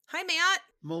Hi, Matt.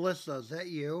 Melissa, is that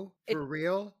you? It, For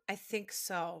real? I think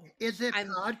so. Is it I'm.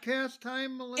 podcast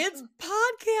time, It's Melissa?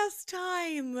 podcast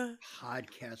time.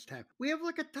 Podcast time. We have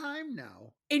like a time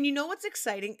now. And you know what's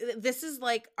exciting? This is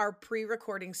like our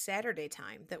pre-recording Saturday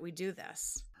time that we do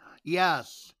this.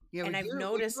 Yes. Yeah, And I've we do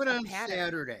noticed it a on pattern.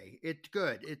 Saturday. It's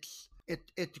good. It's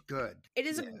good. Yeah.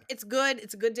 It's good.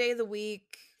 It's a good day of the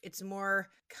week. It's more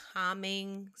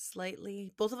calming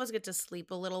slightly. Both of us get to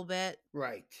sleep a little bit.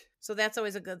 Right. So that's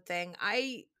always a good thing.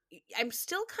 I'm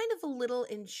still kind of a little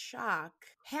in shock,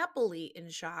 happily in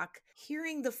shock,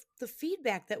 hearing the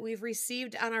feedback that we've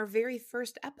received on our very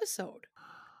first episode.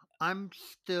 I'm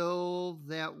still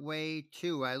that way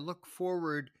too. I look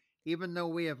forward, even though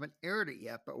we haven't aired it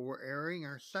yet, but we're airing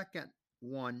our second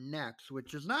one next,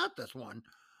 which is not this one,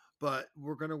 but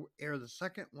we're going to air the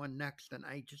second one next. And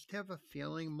I just have a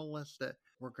feeling, Melissa,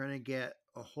 we're going to get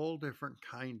a whole different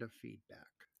kind of feedback.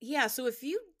 Yeah, so if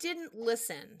you didn't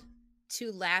listen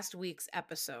to last week's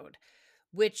episode,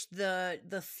 which the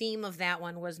theme of that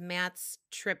one was Matt's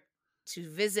trip to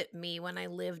visit me when I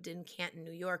lived in Canton,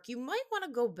 New York, you might want to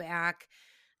go back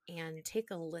and take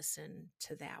a listen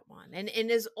to that one. And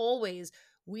as always,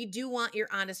 we do want your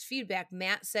honest feedback.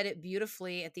 Matt said it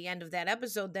beautifully at the end of that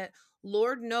episode that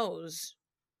Lord knows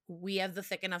we have the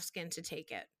thick enough skin to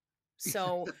take it.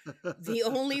 So the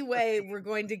only way we're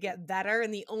going to get better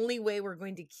and the only way we're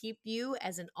going to keep you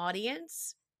as an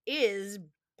audience is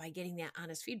by getting that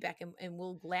honest feedback, and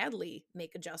we'll gladly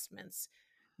make adjustments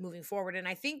moving forward. And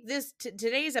I think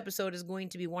today's episode is going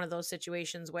to be one of those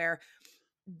situations where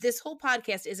this whole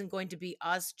podcast isn't going to be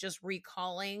us just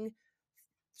recalling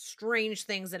strange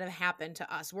things that have happened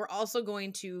to us. We're also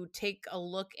going to take a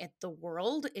look at the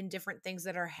world and different things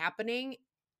that are happening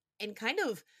and kind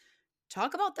of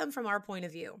talk about them from our point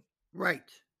of view. Right.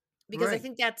 Because I Right.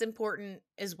 think that's important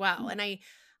as well. And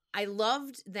I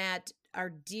loved that our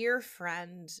dear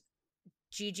friend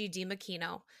Gigi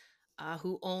DiMacchino,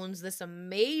 who owns this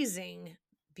amazing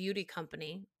beauty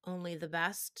company, Only the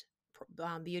Best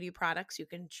beauty products. You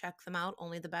can check them out,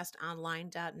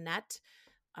 onlythebestonline.net.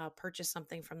 Purchase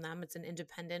something from them. It's an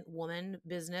independent woman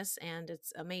business and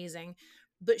it's amazing.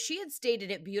 But she had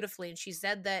stated it beautifully. And she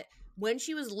said that when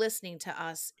she was listening to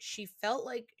us, she felt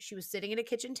like she was sitting at a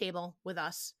kitchen table with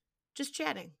us, just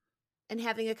chatting and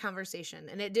having a conversation.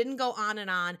 And it didn't go on.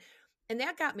 And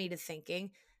that got me to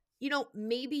thinking,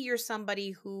 maybe you're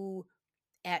somebody who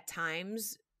at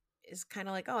times is kind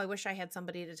of like, oh, I wish I had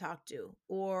somebody to talk to,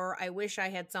 or I wish I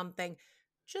had something.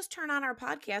 Just turn on our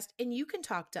podcast and you can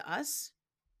talk to us,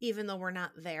 even though we're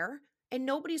not there. And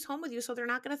nobody's home with you, so they're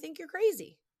not going to think you're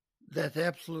crazy. That's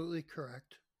absolutely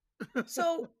correct.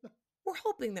 So we're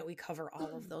hoping that we cover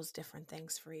all of those different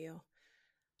things for you.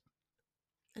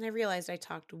 And I realized I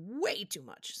talked way too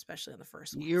much, especially on the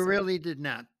first one. You really did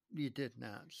not. You did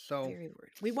not. So very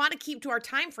weird. We want to keep to our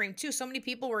time frame too. So many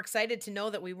people were excited to know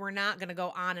that we were not going to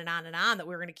go on and on and on, that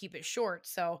we were going to keep it short.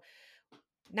 So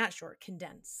not short,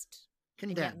 condensed.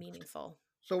 And yet meaningful.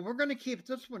 So we're going to keep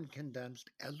this one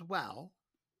condensed as well.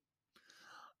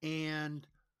 And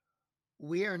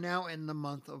we are now in the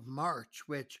month of March,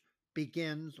 which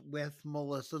begins with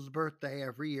Melissa's birthday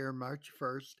every year, March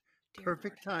 1st. Dear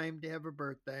Perfect Lord. time to have a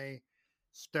birthday.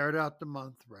 Start out the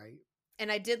month right.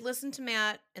 And I did listen to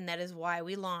Matt, and that is why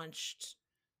we launched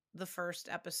the first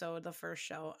episode, the first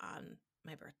show on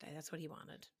my birthday. That's what he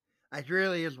wanted. It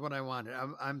really is what I wanted.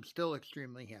 I'm still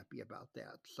extremely happy about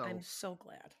that. So I'm so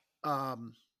glad.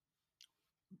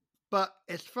 But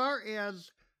as far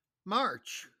as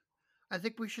March, I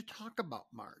think we should talk about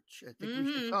March. I think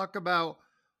we should talk about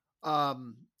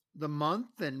the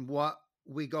month and what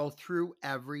we go through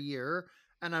every year.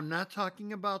 And I'm not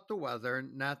talking about the weather,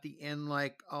 not the in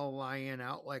like a lion,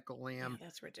 out like a lamb. Yeah,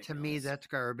 that's ridiculous. To me, that's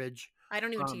garbage. I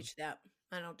don't even teach that.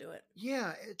 I don't do it.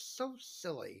 Yeah, it's so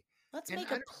silly. Let's make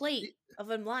a plate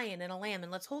of a lion and a lamb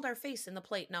and let's hold our face in the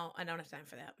plate. No, I don't have time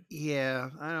for that.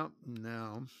 Yeah, I don't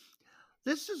know.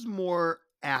 This is more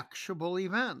actionable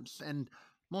events. And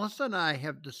Melissa and I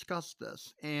have discussed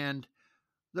this. And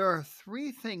there are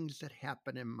 3 things that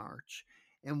happen in March,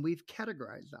 and we've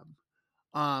categorized them.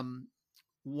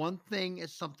 One thing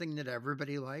is something that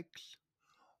everybody likes.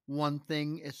 One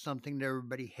thing is something that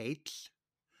everybody hates.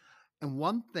 And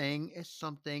one thing is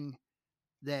something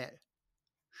that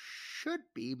should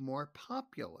be more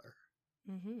popular.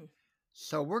 Mm-hmm.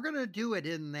 So we're going to do it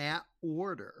in that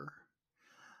order.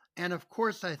 And of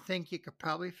course, I think you could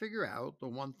probably figure out the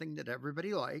one thing that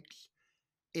everybody likes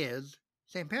is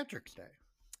St. Patrick's Day.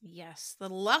 Yes, the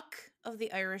luck of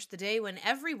the Irish, the day when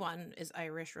everyone is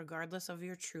Irish, regardless of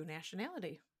your true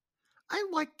nationality. I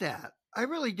like that. I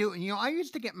really do. And, I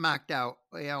used to get mocked out,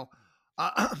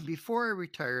 before I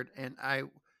retired, and I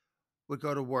would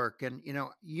go to work, and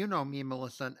you know me,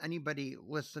 Melissa, and anybody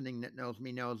listening that knows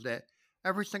me knows that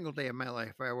every single day of my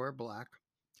life I wear black.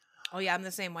 Oh yeah, I'm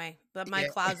the same way. But my Yeah.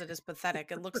 closet is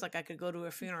pathetic. It looks like I could go to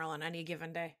a funeral on any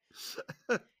given day.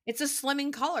 It's a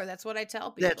slimming color. That's what I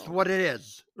tell That's people. what it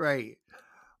is, right?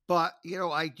 But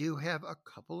I do have a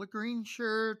couple of green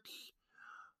shirts,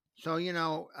 so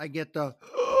I get the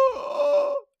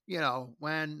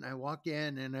when I walk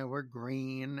in and I wear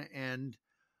green, and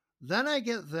then I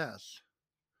get this.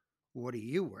 What are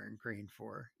you wearing green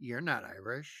for? You're not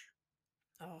Irish.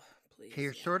 Oh, Okay, please,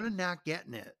 you're yeah. sort of not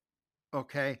getting it.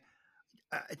 Okay,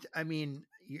 I mean,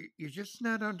 you're just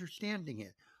not understanding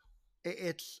it.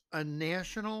 It's a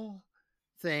national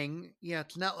thing. Yeah,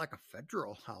 it's not like a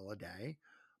federal holiday,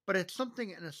 but it's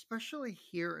something, and especially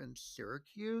here in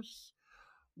Syracuse,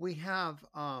 we have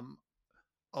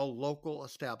a local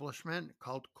establishment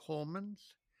called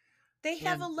Coleman's, They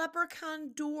have a and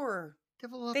leprechaun door. they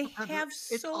have a They local country. have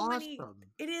It's so many. awesome.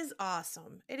 It is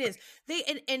awesome. It is.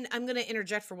 And I'm going to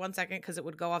interject for 1 second because it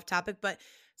would go off topic, but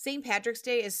St. Patrick's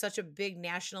Day is such a big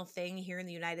national thing here in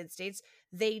the United States.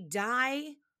 They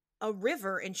dye a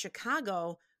river in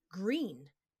Chicago green.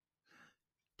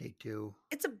 They do.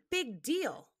 It's a big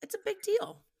deal. It's a big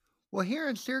deal. Well, here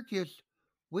in Syracuse,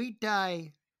 we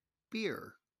dye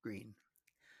beer green,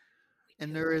 We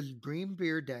and there do. is Green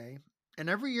Beer Day, and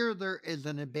every year there is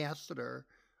an ambassador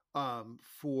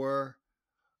for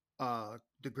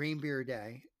the Green Beer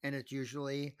Day, and it's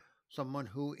usually someone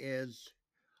who is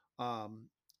um,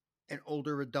 an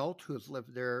older adult who has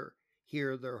lived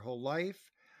here their whole life,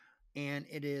 and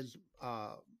it is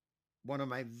one of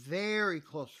my very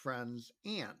close friends'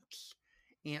 aunts,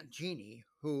 Aunt Jeannie,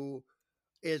 who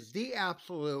is the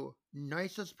absolute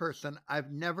nicest person.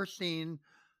 I've never seen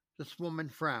this woman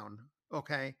frown.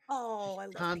 Okay, she's Oh, I love people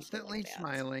like constantly that.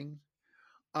 smiling,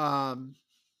 um,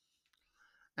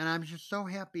 and I'm just so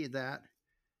happy that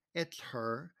it's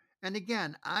her. And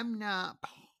again, I'm not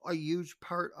a huge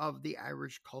part of the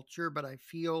Irish culture, but I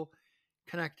feel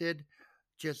connected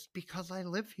just because I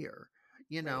live here.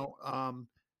 You Right. know,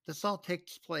 this all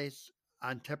takes place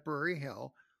on Tipperary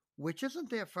Hill, which isn't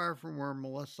that far from where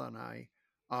Melissa and I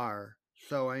are.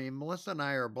 So, I mean, Melissa and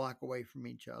I are a block away from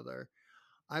each other.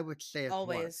 I would say it's what,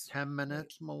 Always. 10 Right.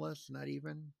 minutes, Melissa? Not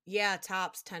even? Yeah,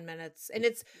 tops 10 minutes. And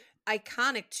it's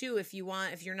iconic too if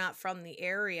you're not from the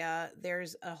area,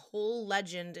 there's a whole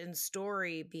legend and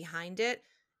story behind it,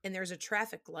 and there's a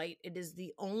traffic light. It is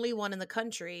the only one in the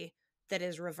country that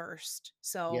is reversed.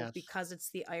 So, Yes, because it's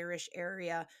the Irish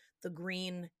area, the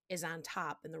green is on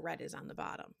top and the red is on the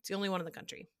bottom. It's the only one in the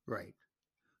country. right.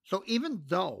 So, even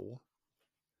though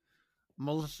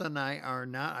Melissa and I are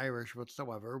not Irish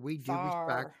whatsoever, we do Far.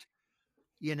 respect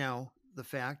the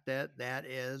fact that that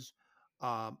is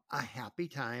a happy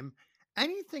time.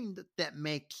 Anything that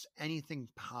makes anything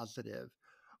positive.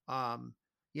 Um,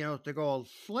 to go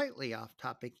slightly off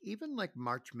topic, even like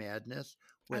March Madness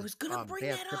I with was going to bring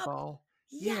that up. basketball.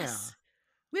 Yeah, Yes.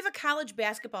 We have a college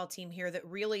basketball team here that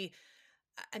really,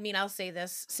 I mean, I'll say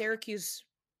this, Syracuse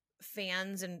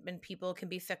fans and people can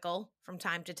be fickle from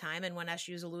time to time. And when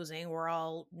SU's losing, we're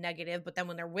all negative. But then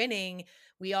when they're winning,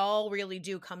 we all really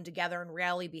do come together and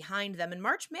rally behind them. And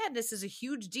March Madness is a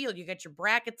huge deal. You get your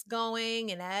brackets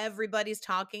going and everybody's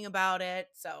talking about it.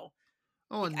 So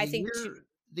Oh, and I think,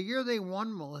 the year they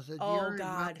won, Melissa, do you oh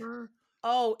God. remember?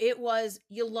 Oh, it was,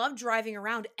 you love driving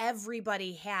around.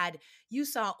 Everybody had, you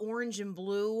saw orange and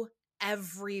blue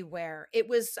everywhere. It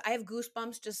was, I have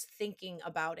goosebumps just thinking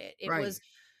about it. Right.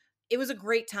 It was a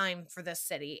great time for this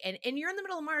city. And you're in the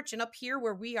middle of March, and up here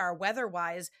where we are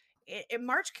weather-wise,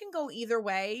 March can go either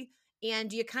way,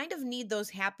 and you kind of need those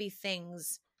happy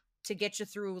things to get you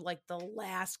through like the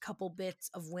last couple bits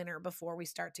of winter before we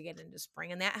start to get into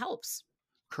spring, and that helps.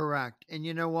 Correct. And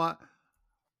you know what?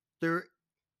 There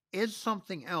is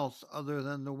something else other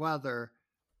than the weather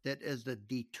that is the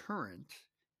deterrent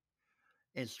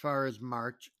as far as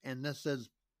March, and this is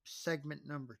segment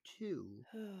number 2,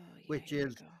 Oh, yeah, which here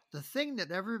we is go. the thing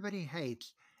that everybody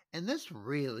hates, and this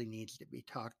really needs to be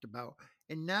talked about,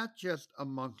 and not just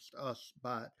amongst us,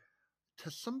 but to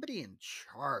somebody in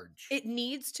charge. It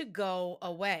needs to go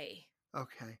away.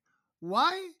 Okay.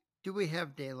 Why do we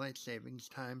have daylight savings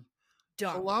time?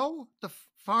 Dumb. Hello? The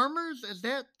farmers? Is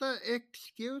that the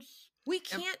excuse? We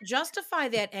Am- can't justify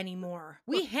that anymore.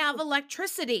 We have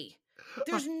electricity.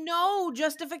 There's no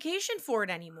justification for it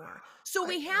anymore. So I,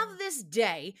 we have this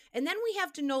day, and then we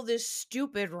have to know this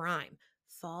stupid rhyme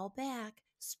fall back,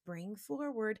 spring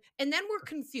forward, and then we're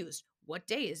confused. What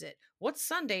day is it? What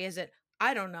Sunday is it?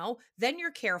 I don't know. Then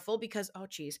you're careful because, oh,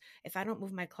 geez, if I don't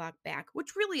move my clock back,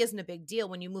 which really isn't a big deal.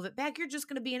 When you move it back, you're just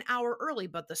going to be an hour early.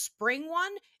 But the spring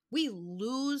one, we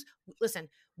lose. Listen,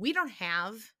 we don't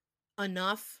have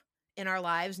enough in our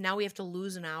lives. Now we have to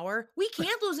lose an hour. We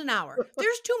can't lose an hour.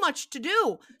 There's too much to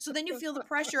do. So then you feel the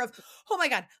pressure of, oh my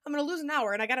God, I'm going to lose an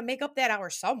hour and I got to make up that hour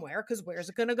somewhere because where's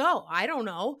it going to go? I don't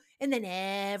know. And then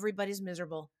everybody's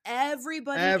miserable.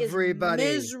 Everybody is Everybody.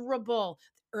 miserable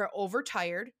or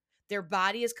overtired. Their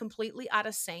body is completely out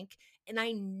of sync. And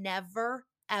I never,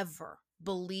 ever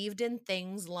believed in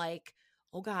things like,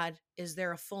 oh God, is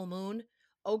there a full moon?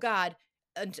 Oh God.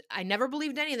 And I never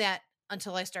believed any of that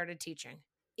until I started teaching.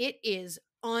 It is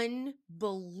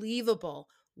unbelievable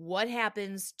what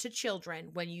happens to children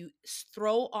when you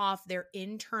throw off their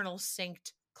internal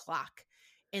synced clock.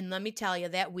 And let me tell you,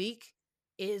 that week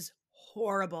is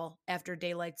horrible after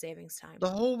daylight savings time. The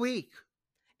whole week.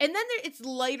 And then it's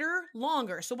lighter,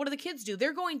 longer. So what do the kids do?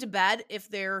 They're going to bed if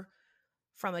they're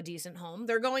from a decent home.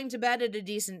 They're going to bed at a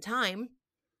decent time,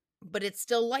 but it's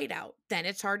still light out. Then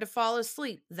it's hard to fall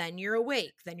asleep. Then you're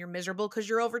awake. Then you're miserable because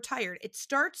you're overtired. It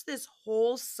starts this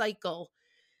whole cycle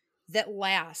that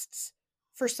lasts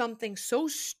for something so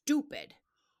stupid.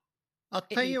 I'll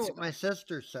tell you what my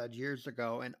sister said years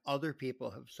ago, and other people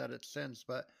have said it since,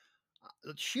 but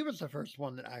she was the first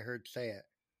one that I heard say it.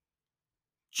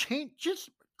 Just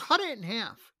cut it in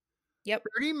half. Yep.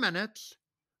 30 minutes.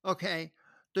 Okay.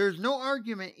 There's no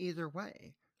argument either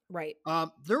way. Right.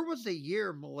 There was a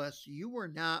year, Melissa, you were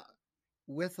not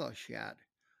with us yet,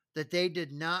 that they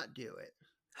did not do it.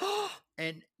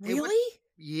 And really?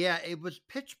 It was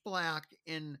pitch black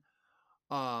in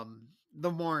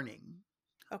the morning.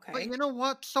 Okay. But you know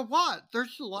what? So what?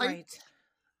 There's light.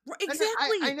 Right.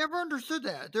 Exactly. I never understood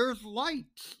that. There's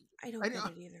lights. I don't get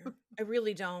it either. I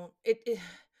really don't. It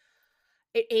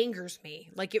angers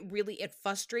me. Like it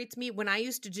frustrates me. When I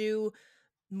used to do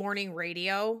morning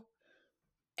radio,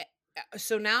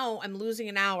 so now I'm losing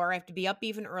an hour. I have to be up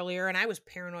even earlier. And I was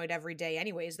paranoid every day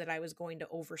anyways that I was going to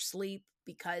oversleep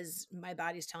because my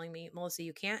body's telling me, Melissa,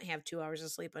 you can't have 2 hours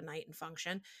of sleep a night and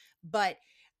function. But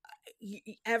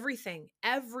everything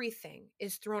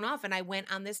is thrown off. And I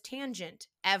went on this tangent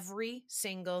every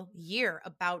single year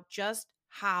about just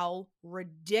how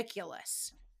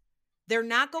ridiculous. They're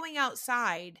not going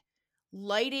outside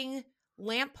lighting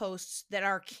lampposts that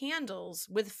are candles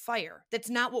with fire. That's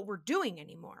not what we're doing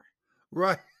anymore.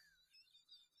 Right.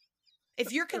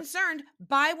 If you're concerned,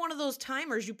 buy one of those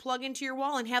timers you plug into your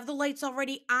wall and have the lights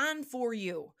already on for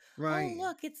you. Right. Oh,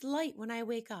 look, it's light when I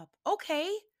wake up. Okay.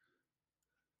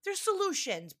 There's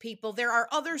solutions, people. There are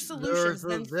other solutions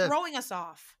than throwing us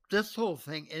off. This whole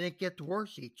thing, and it gets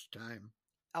worse each time.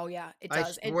 Oh, yeah, it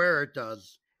does. I swear it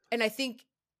does. And I think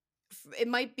it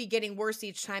might be getting worse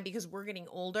each time because we're getting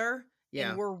older. Yeah.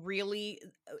 And we're really,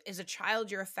 as a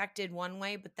child, you're affected one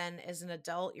way, but then as an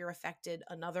adult, you're affected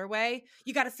another way.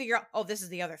 You got to figure out, oh, this is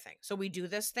the other thing. So we do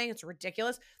this thing. It's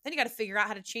ridiculous. Then you got to figure out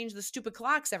how to change the stupid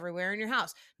clocks everywhere in your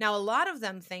house. Now, a lot of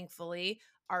them, thankfully,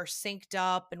 are synced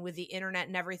up and with the internet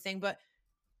and everything. But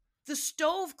the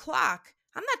stove clock,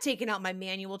 I'm not taking out my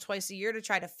manual twice a year to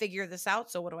try to figure this out.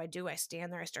 So what do? I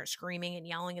stand there. I start screaming and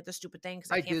yelling at the stupid thing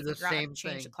because I can't figure out how to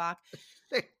change the clock.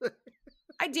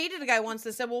 I dated a guy once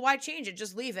that said, well, why change it?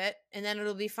 Just leave it. And then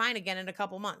it'll be fine again in a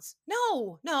couple months.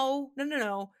 No.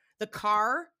 The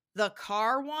car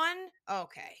one.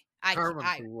 Okay. Car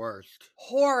one's the worst.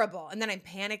 Horrible. And then I'm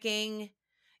panicking.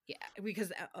 Yeah.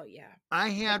 Because, I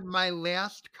had my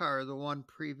last car, the one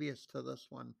previous to this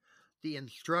one. The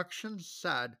instructions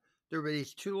said there were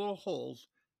these two little holes.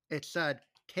 It said,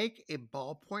 take a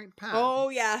ballpoint pen. Oh,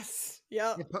 yes.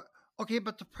 Yep. Okay.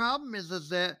 But the problem is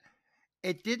that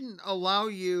it didn't allow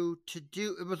you to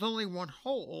do, it was only one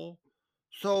hole.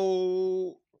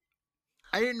 So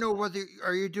I didn't know whether,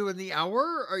 are you doing the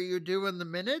hour? Are you doing the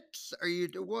minutes? Are you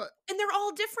do what? And they're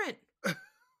all different.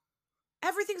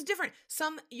 Everything's different.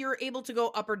 Some you're able to go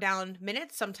up or down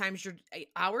minutes. Sometimes you're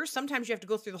hours. Sometimes you have to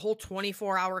go through the whole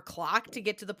 24-hour clock to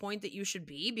get to the point that you should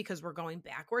be because we're going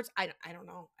backwards. I don't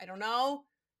know.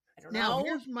 Now,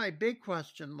 here's my big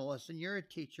question, Melissa. You're a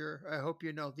teacher. I hope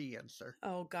you know the answer.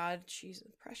 Oh, God. Jesus,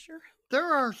 pressure.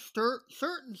 There are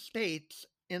certain states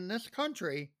in this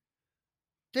country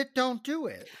that don't do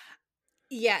it.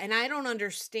 Yeah, and I don't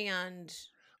understand.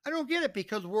 I don't get it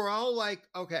because we're all like,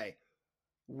 okay,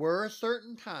 we're a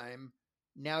certain time.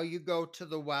 Now you go to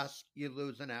the west, you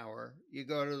lose an hour. You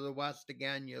go to the west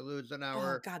again, you lose an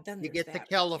hour. Oh, God, then you get to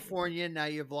California, now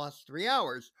you've lost 3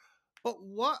 hours. But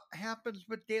what happens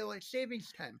with daylight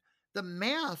savings time? The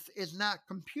math is not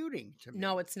computing to me.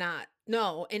 No, it's not.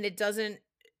 No, and it doesn't.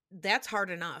 That's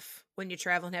hard enough when you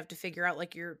travel and have to figure out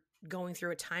like your going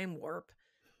through a time warp.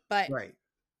 But Right.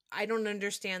 I don't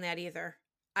understand that either.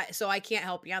 So I can't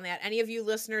help you on that. Any of you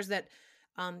listeners that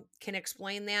can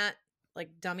explain that, like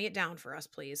dummy it down for us,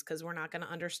 please, because we're not going to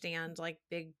understand like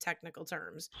big technical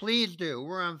terms. Please do.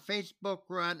 We're on Facebook.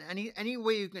 We're on any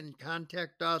way you can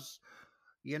contact us.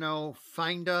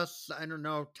 Find us. I don't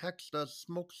know. Text us.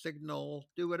 Smoke signal.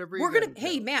 Do whatever you We're got gonna. to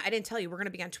Hey, do. Matt, I didn't tell you we're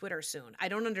gonna be on Twitter soon. I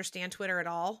don't understand Twitter at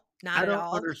all. Not I at don't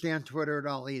all. understand Twitter at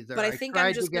all either. But I I think I'm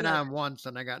tried to just get gonna. on once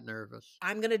and I got nervous.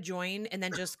 I'm gonna join and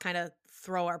then just kind of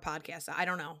throw our podcast out. I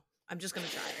don't know. I'm just gonna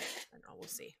try it. I don't know. We'll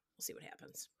see. We'll see what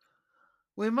happens.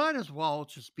 We might as well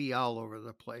just be all over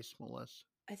the place, Melissa.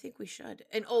 I think we should.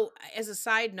 And as a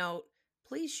side note,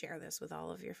 please share this with all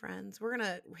of your friends. We're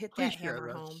gonna hit Please that share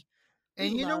hammer home. this. We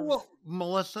And you know love. what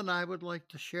Melissa and I would like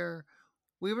to share?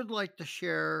 We would like to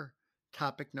share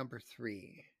topic number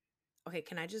 3. Okay,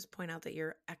 can I just point out that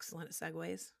you're excellent at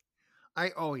segues?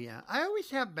 I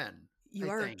always have been. You I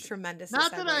are think. tremendous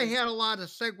Not at that I segues. had a lot of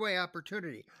segue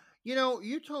opportunity.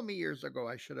 You told me years ago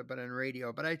I should have been in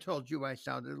radio, but I told you I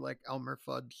sounded like Elmer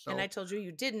Fudd. So And I told you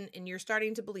you didn't, and you're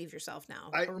starting to believe yourself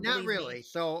now. Or not believe really. me.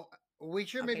 So we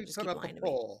should Okay, maybe just put keep up a lying to me.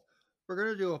 poll. We're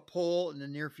gonna do a poll in the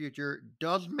near future.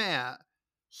 Does Matt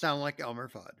sound like Elmer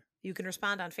Fudd? You can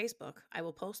respond on Facebook. I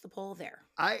will post the poll there.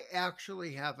 I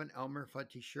actually have an Elmer Fudd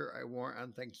t-shirt I wore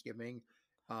on Thanksgiving.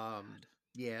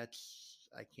 Yeah,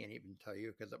 I can't even tell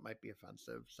you because it might be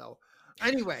offensive. So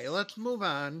anyway, let's move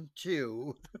on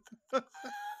to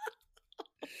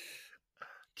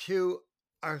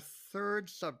our third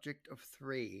subject of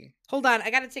 3. Hold on, I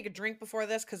got to take a drink before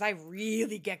this because I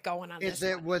really get going on this.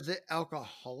 Was it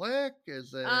alcoholic?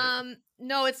 Is it? No,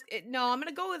 no. I'm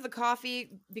gonna go with the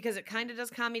coffee because it kind of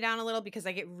does calm me down a little because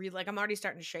I get really like I'm already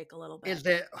starting to shake a little bit. Is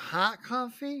it hot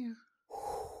coffee?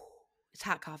 It's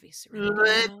hot coffee.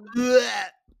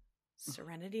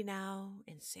 Serenity now,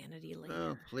 insanity later.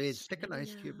 Oh, please stick an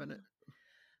ice cube in it.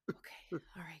 Okay,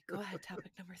 all right. Go ahead.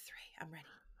 Topic number 3. I'm ready.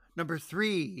 Number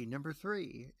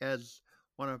three, as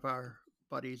one of our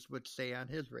buddies would say on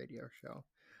his radio show.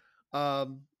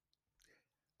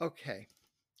 Okay.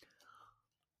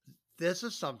 This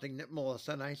is something that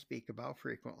Melissa and I speak about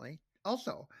frequently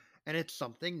also, and it's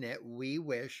something that we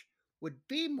wish would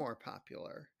be more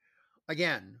popular.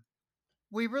 Again,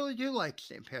 we really do like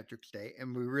St. Patrick's Day,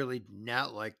 and we really do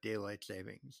not like daylight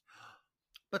savings.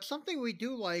 But something we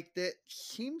do like that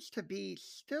seems to be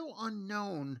still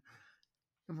unknown,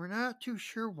 and we're not too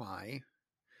sure why,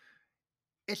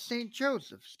 is St.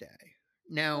 Joseph's Day.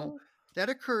 Now, that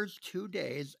occurs 2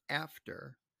 days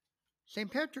after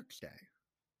St. Patrick's Day.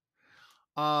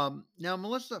 Now,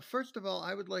 Melissa, first of all,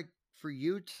 I would like for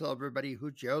you to tell everybody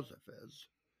who Joseph is.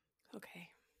 Okay.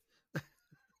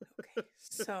 Okay.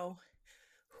 So,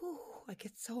 I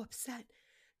get so upset.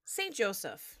 St.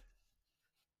 Joseph.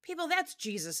 People, that's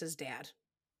Jesus's dad.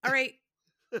 All right.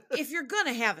 If you're going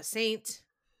to have a saint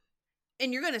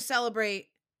and you're going to celebrate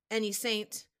any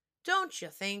saint, don't you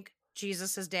think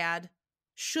Jesus's dad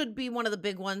should be one of the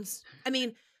big ones? I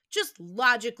mean, just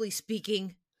logically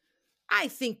speaking, I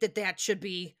think that should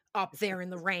be up there in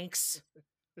the ranks.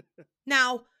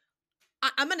 Now,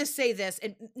 I'm going to say this,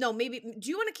 and no, maybe, do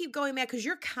you want to keep going, Matt? Because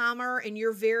you're calmer and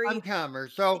you're very... I'm calmer.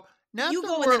 So, not you that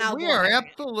go and then I'll we go are ahead.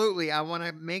 absolutely, I want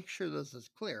to make sure this is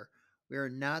clear. We are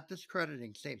not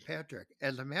discrediting St. Patrick.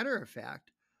 As a matter of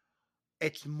fact,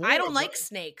 it's more... I don't like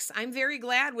snakes. I'm very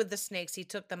glad with the snakes. He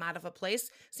took them out of a place.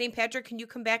 St. Patrick, can you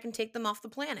come back and take them off the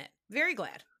planet? Very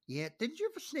glad. Yeah, didn't you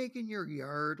have a snake in your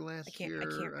yard last year? I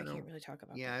can't really talk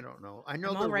about that. I don't know. I know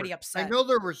I'm already upset. I know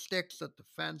there were sticks at the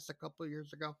fence a couple of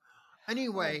years ago.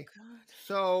 Anyway,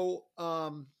 so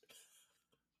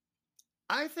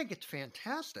I think it's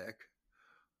fantastic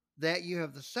that you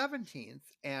have the 17th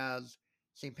as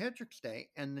St. Patrick's Day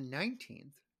and the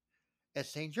 19th as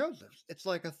St. Joseph's. It's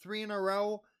like a 3 in a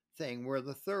row thing where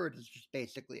the third is just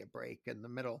basically a break in the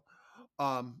middle,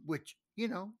 which,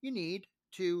 you need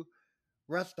to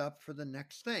rest up for the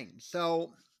next thing.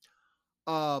 So,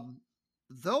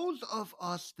 those of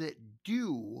us that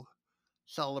do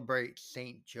celebrate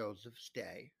St. Joseph's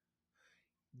Day,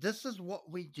 this is what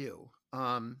we do.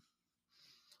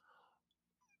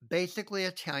 Basically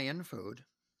Italian food.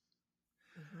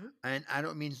 Mm-hmm. And I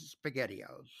don't mean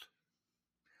SpaghettiOs.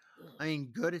 I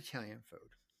mean good Italian food.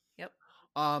 Yep.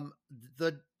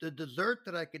 The dessert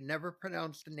that I could never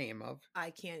pronounce the name of. I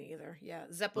can't either. Yeah.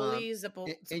 Zeppoli.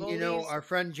 And our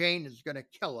friend Jane is going to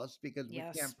kill us because we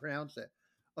can't pronounce it.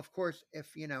 Of course, if,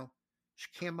 she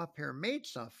came up here and made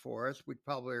stuff for us, we'd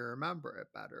probably remember it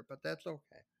better, but that's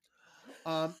okay.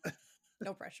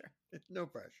 No pressure. No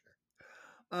pressure.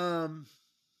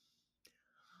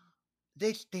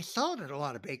 They sell it at a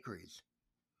lot of bakeries.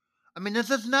 I mean, this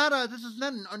is not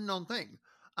an unknown thing.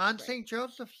 On Right. St.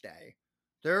 Joseph's Day,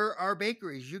 there are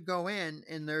bakeries. You go in,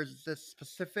 and there's this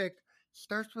specific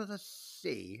starts with a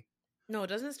C. No,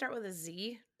 doesn't it start with a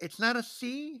Z? It's not a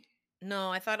C. No,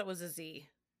 I thought it was a Z.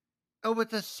 Oh,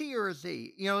 with a C or a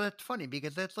Z. You know, that's funny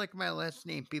because that's like my last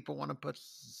name. People want to put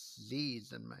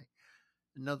Z's in my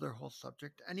another whole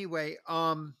subject. Anyway,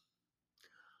 the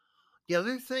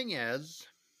other thing is,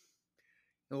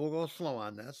 and we'll go slow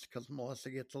on this because Melissa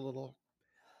gets a little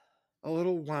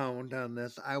wound on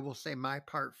this. I will say my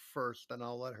part first, and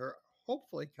I'll let her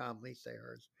hopefully calmly say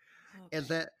hers. Is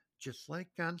Okay. that just like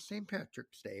on St.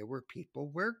 Patrick's Day, where people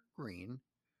wear green,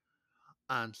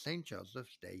 on St.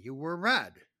 Joseph's Day you wear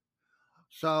red.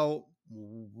 So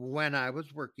when I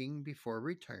was working before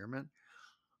retirement,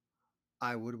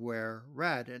 I would wear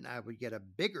red, and I would get a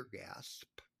bigger gasp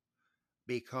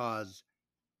because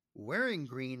wearing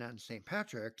green on St.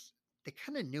 Patrick's, they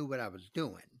kind of knew what I was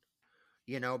doing,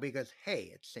 because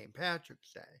hey, it's St.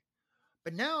 Patrick's Day.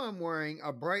 But now I'm wearing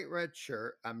a bright red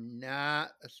shirt. I'm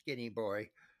not a skinny boy.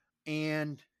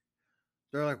 And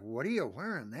they're like, what are you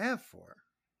wearing that for?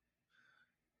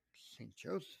 St.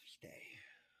 Joseph's Day.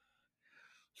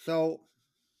 So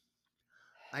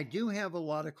I do have a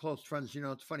lot of close friends.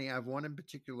 It's funny. I have one in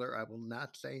particular. I will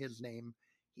not say his name.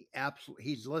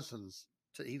 He listened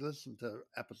to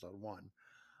episode 1.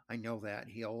 I know that.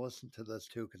 He'll listen to this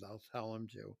too because I'll tell him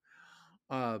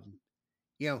to. Um,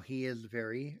 he is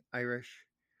very Irish.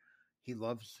 He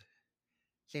loves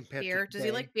St. Beer. Patrick's Does he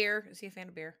Day. like beer? Is he a fan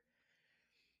of beer?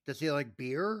 Does he like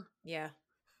beer? Yeah.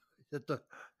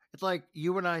 It's like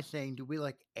you and I saying, do we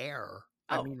like air?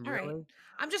 I Oh, mean, all right. really?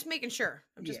 I'm just making sure.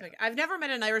 Yeah. I've never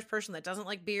met an Irish person that doesn't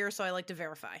like beer, so I like to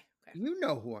verify. Okay. You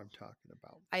know who I'm talking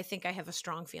about. I think I have a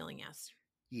strong feeling, yes.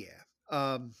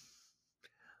 Yeah.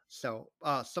 So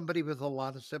somebody with a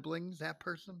lot of siblings, that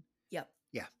person? Yep.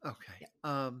 Yeah. Okay.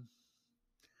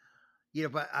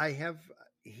 Yep. But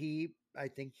I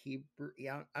think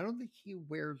yeah, I don't think he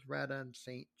wears red on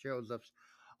St. Joseph's.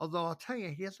 Although I'll tell you,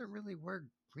 he doesn't really wear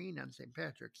green on St.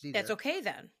 Patrick's either. That's okay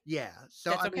then. Yeah.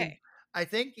 So That's I mean, okay. I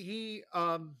think he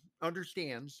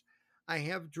understands. I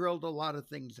have drilled a lot of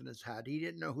things in his head. He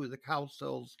didn't know who the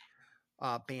Cowsills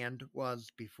band was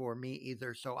before me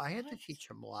either, so I had to What? teach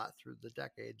him a lot through the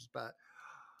decades. But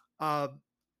uh,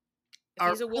 If our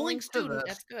he's a willing point to student,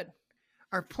 this, that's good.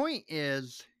 our point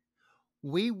is,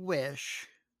 we wish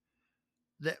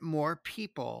that more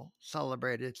people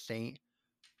celebrated St.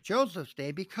 Joseph's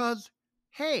Day because,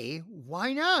 hey,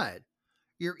 why not?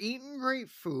 You're eating great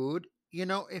food.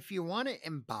 If you want to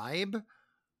imbibe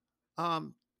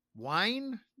um,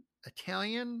 wine,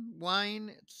 Italian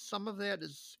wine, some of that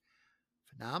is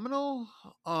phenomenal.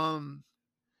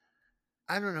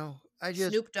 I don't know. I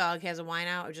just Snoop Dogg has a wine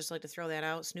out. I'd just like to throw that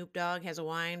out. Snoop Dogg has a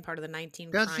wine, part of the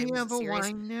 19 Does he Crimes have a series.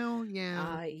 wine now?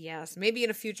 Yeah. Yes. Maybe in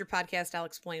a future podcast I'll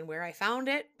explain where I found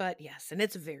it, but yes, and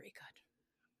it's very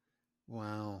good.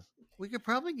 Wow. We could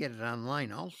probably get it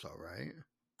online also, right?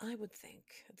 I would think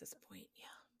at this point,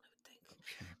 yeah,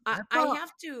 I would think. Okay. I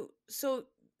have to. So,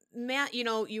 Matt,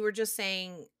 you were just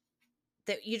saying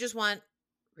that you just want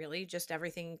really just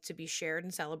everything to be shared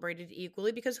and celebrated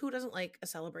equally because who doesn't like a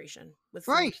celebration with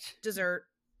food, Right. dessert,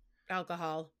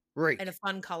 alcohol, Right. and a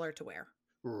fun color to wear?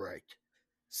 Right.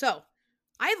 So,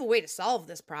 I have a way to solve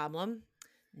this problem.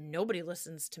 Nobody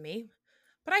listens to me,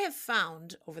 but I have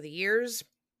found over the years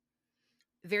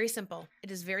very simple.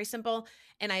 It is very simple,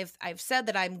 and I've said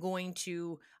that I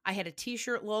had a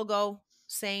t-shirt logo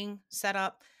saying set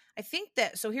up. I think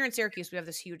that so here in Syracuse we have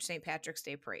this huge St. Patrick's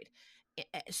Day parade.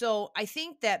 So I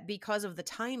think that because of the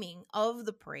timing of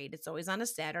the parade, it's always on a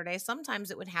Saturday.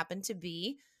 Sometimes it would happen to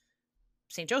be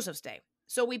St. Joseph's Day.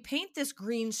 So we paint this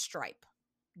green stripe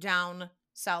down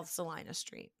South Salina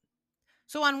Street.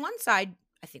 So on one side,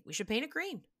 I think we should paint it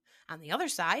green. On the other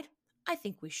side, I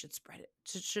think we should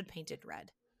should paint it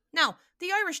red. Now,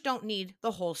 the Irish don't need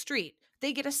the whole street.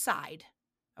 They get a side,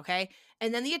 okay?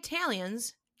 And then the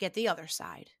Italians get the other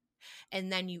side.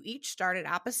 And then you each start at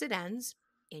opposite ends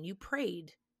and you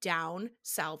parade down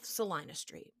South Salina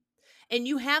Street. And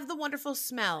you have the wonderful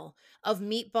smell of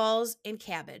meatballs and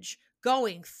cabbage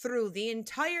going through the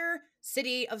entire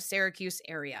city of Syracuse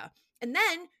area. And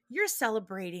then you're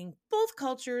celebrating both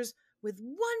cultures with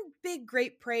one big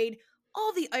great parade.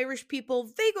 All the Irish people,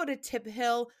 they go to Tip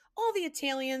Hill. All the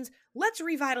Italians, let's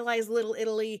revitalize Little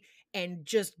Italy and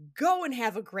just go and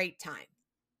have a great time.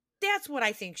 That's what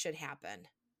I think should happen.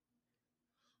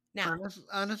 Now,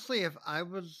 Honestly, if I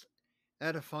was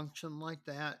at a function like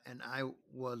that and I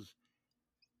was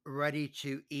ready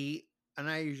to eat, and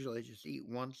I usually just eat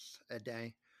once a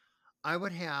day, I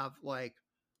would have like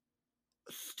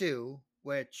stew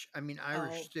which, I mean,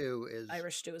 Irish Oh, stew is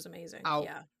Irish stew is amazing.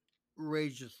 Yeah.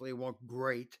 outrageously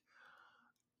great.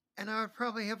 And I would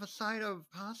probably have a side of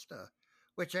pasta,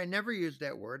 which I never use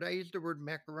that word. I use the word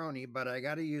macaroni, but I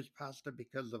got to use pasta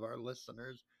because of our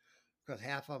listeners, because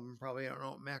half of them probably don't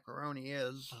know what macaroni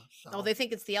is. Oh, So they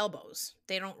think it's the elbows.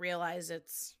 They don't realize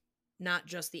it's not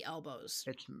just the elbows.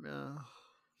 it's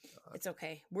It's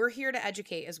okay. We're here to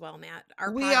educate as well, Matt.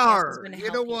 Our we podcast is are. going to You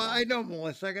know help what? people. I know,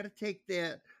 Melissa. I got to take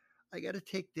that. I got to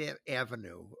take that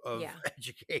avenue of Yeah.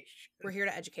 education. We're here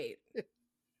to educate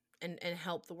and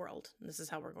help the world. And this is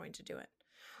how we're going to do it.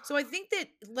 So I think that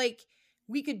like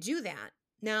we could do that.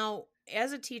 Now,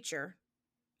 as a teacher,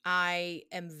 I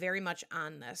am very much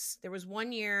on this. There was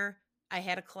one year I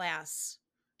had a class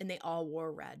and they all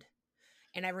wore red.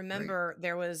 And I Right. remember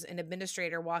there was an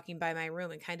administrator walking by my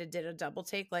room and kind of did a double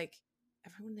take, like,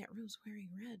 everyone in that room's wearing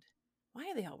red. Why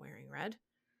are they all wearing red?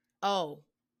 Oh,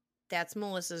 that's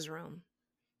Melissa's room.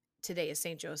 Today is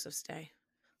St. Joseph's Day.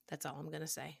 That's all I'm going to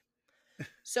say.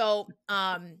 So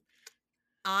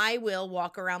I will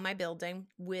walk around my building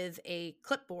with a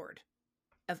clipboard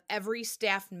of every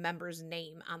staff member's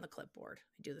name on the clipboard.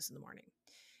 I do this in the morning.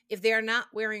 If they are not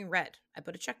wearing red, I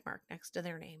put a check mark next to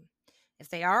their name. If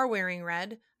they are wearing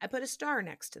red, I put a star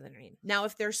next to their name. Now,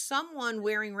 if there's someone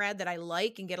wearing red that I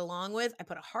like and get along with, I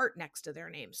put a heart next to their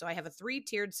name. So I have a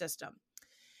 3-tiered system.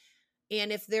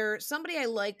 And if there's somebody I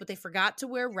like, but they forgot to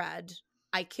wear red,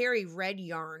 I carry red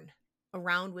yarn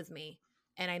around with me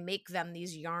and I make them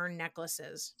these yarn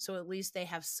necklaces. So at least they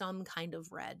have some kind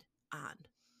of red on.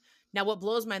 Now, what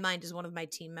blows my mind is one of my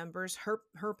team members,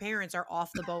 her parents are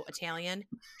off the boat Italian.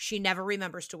 She never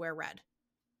remembers to wear red.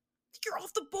 You're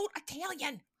off the boat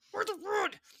Italian. Wear the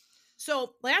red.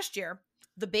 So last year,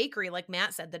 the bakery, like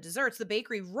Matt said, the desserts, the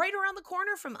bakery right around the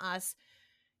corner from us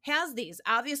has these.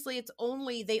 Obviously,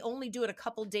 they only do it a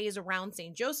couple days around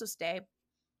St. Joseph's Day.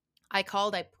 I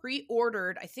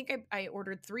pre-ordered, I think I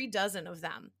ordered 3 dozen of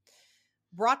them,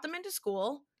 brought them into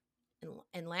school,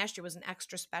 and last year was an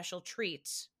extra special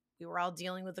treat. We were all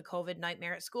dealing with the COVID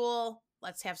nightmare at school.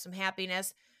 Let's have some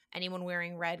happiness. Anyone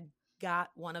wearing red got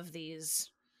one of these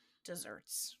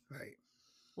desserts. Right.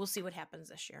 We'll see what happens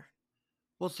this year.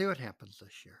 We'll see what happens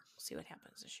this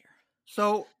year.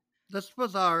 So this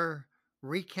was our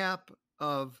recap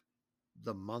of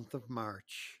the month of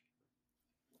March.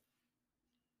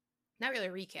 Not really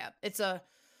a recap. It's a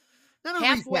Not a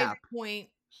halfway recap. point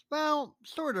Well,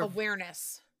 sort of.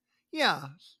 awareness. Yeah.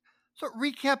 So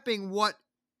recapping what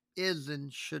is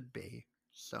and should be.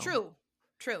 So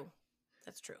True.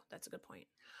 That's true. That's a good point.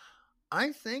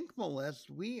 I think,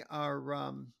 Melissa, we are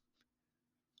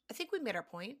I think we made our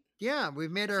point. yeah,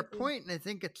 we've made our think we- point, and I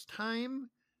think it's time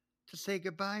to say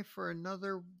goodbye for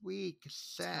another week.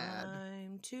 Sad.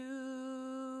 Time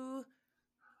to.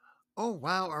 Oh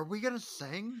wow, are we gonna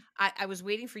sing? I was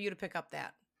waiting for you to pick up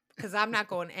that because I'm not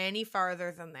going any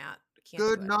farther than that. Can't do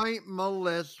Good it. night,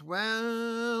 Melissa.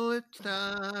 Well, it's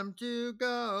time to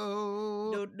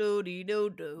go. Do.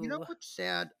 You know what's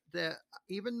sad? That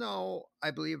even though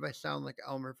I believe I sound like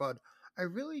Elmer Fudd, I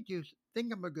really do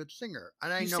think I'm a good singer.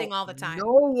 And I You know sing all the time.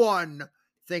 no one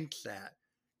thinks that.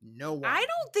 No one. I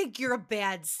don't think you're a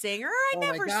bad singer. I Oh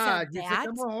never my God, said you that.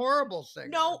 think I'm a horrible singer.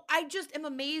 No, I just am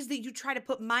amazed that you try to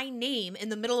put my name in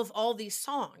the middle of all these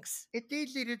songs. It's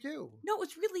easy to do. No,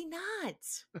 it's really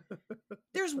not.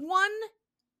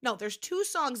 There's 2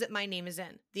 songs that my name is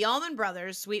in. The Allman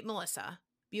Brothers, Sweet Melissa,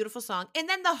 beautiful song. And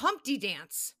then the Humpty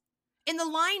Dance. And the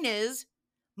line is,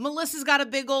 Melissa's got a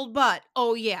big old butt.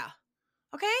 Oh, yeah.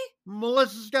 Okay?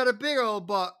 Melissa's got a big old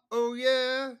butt. Oh,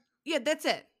 yeah. Yeah, that's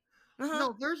it. Uh-huh.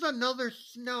 No, there's another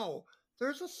snow.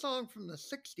 There's a song from the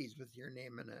 60s with your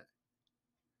name in it.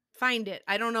 Find it.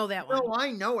 I don't know that one. No,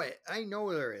 I know it. I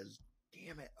know there is.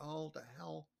 Damn it. All the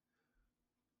hell.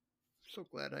 So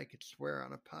glad I could swear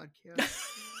on a podcast.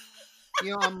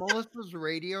 You know, on Melissa's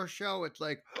radio show, it's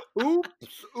like, oops.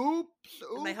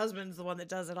 My husband's the one that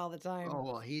does it all the time. Oh,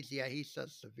 well, he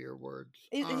says severe words.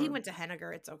 He went to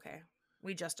Henniger. It's okay.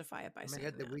 We justify it by saying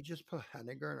Did that. we just put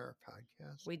Henniger in our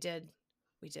podcast? We did.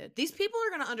 These people are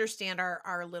going to understand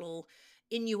our little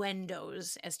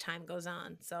innuendos as time goes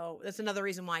on. So that's another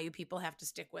reason why you people have to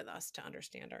stick with us to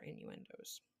understand our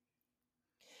innuendos.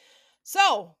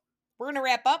 So we're going to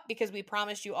wrap up because we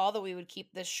promised you all that we would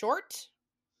keep this short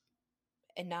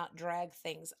and not drag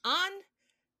things on.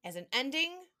 As an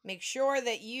ending, make sure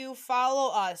that you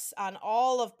follow us on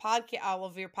all of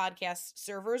your podcast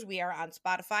servers. We are on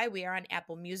Spotify. We are on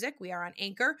Apple Music. We are on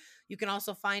Anchor. You can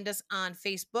also find us on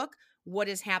Facebook. What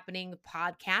is Happening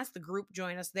podcast, the group,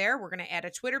 join us there. We're going to add a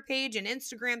Twitter page, an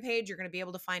Instagram page. You're going to be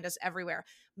able to find us everywhere.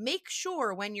 Make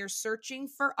sure when you're searching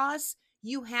for us,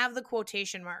 you have the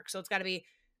quotation mark. So it's got to be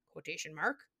quotation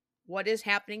mark, what is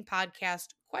happening podcast,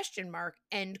 question mark,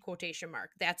 end quotation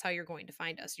mark. That's how you're going to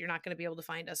find us. You're not going to be able to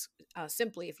find us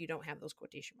simply if you don't have those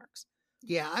quotation marks.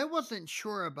 Yeah, I wasn't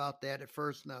sure about that at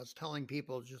first, and I was telling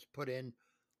people just put in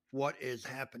what is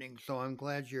happening. So I'm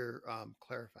glad you're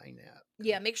clarifying that.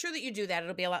 Yeah, make sure that you do that.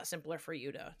 It'll be a lot simpler for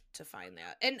you to find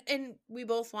that. And we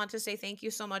both want to say thank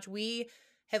you so much. We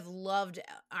have loved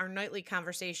our nightly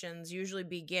conversations. Usually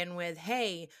begin with,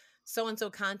 "Hey, so and so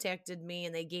contacted me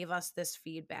and they gave us this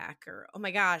feedback," or, "Oh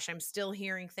my gosh, I'm still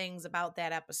hearing things about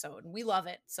that episode." And we love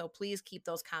it. So please keep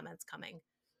those comments coming.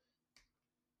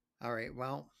 All right,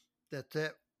 well, that's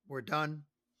it. We're done.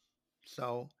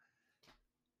 So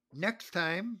next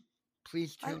time,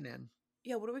 please tune in.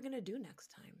 Yeah, what are we going to do next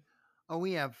time? Oh,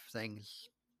 we have things.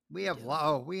 We have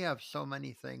we have so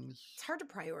many things. It's hard to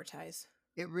prioritize.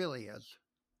 It really is.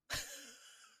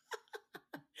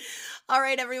 All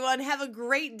right, everyone. Have a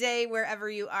great day wherever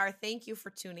you are. Thank you for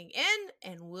tuning in,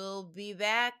 and we'll be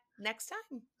back next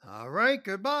time. All right.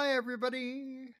 Goodbye, everybody.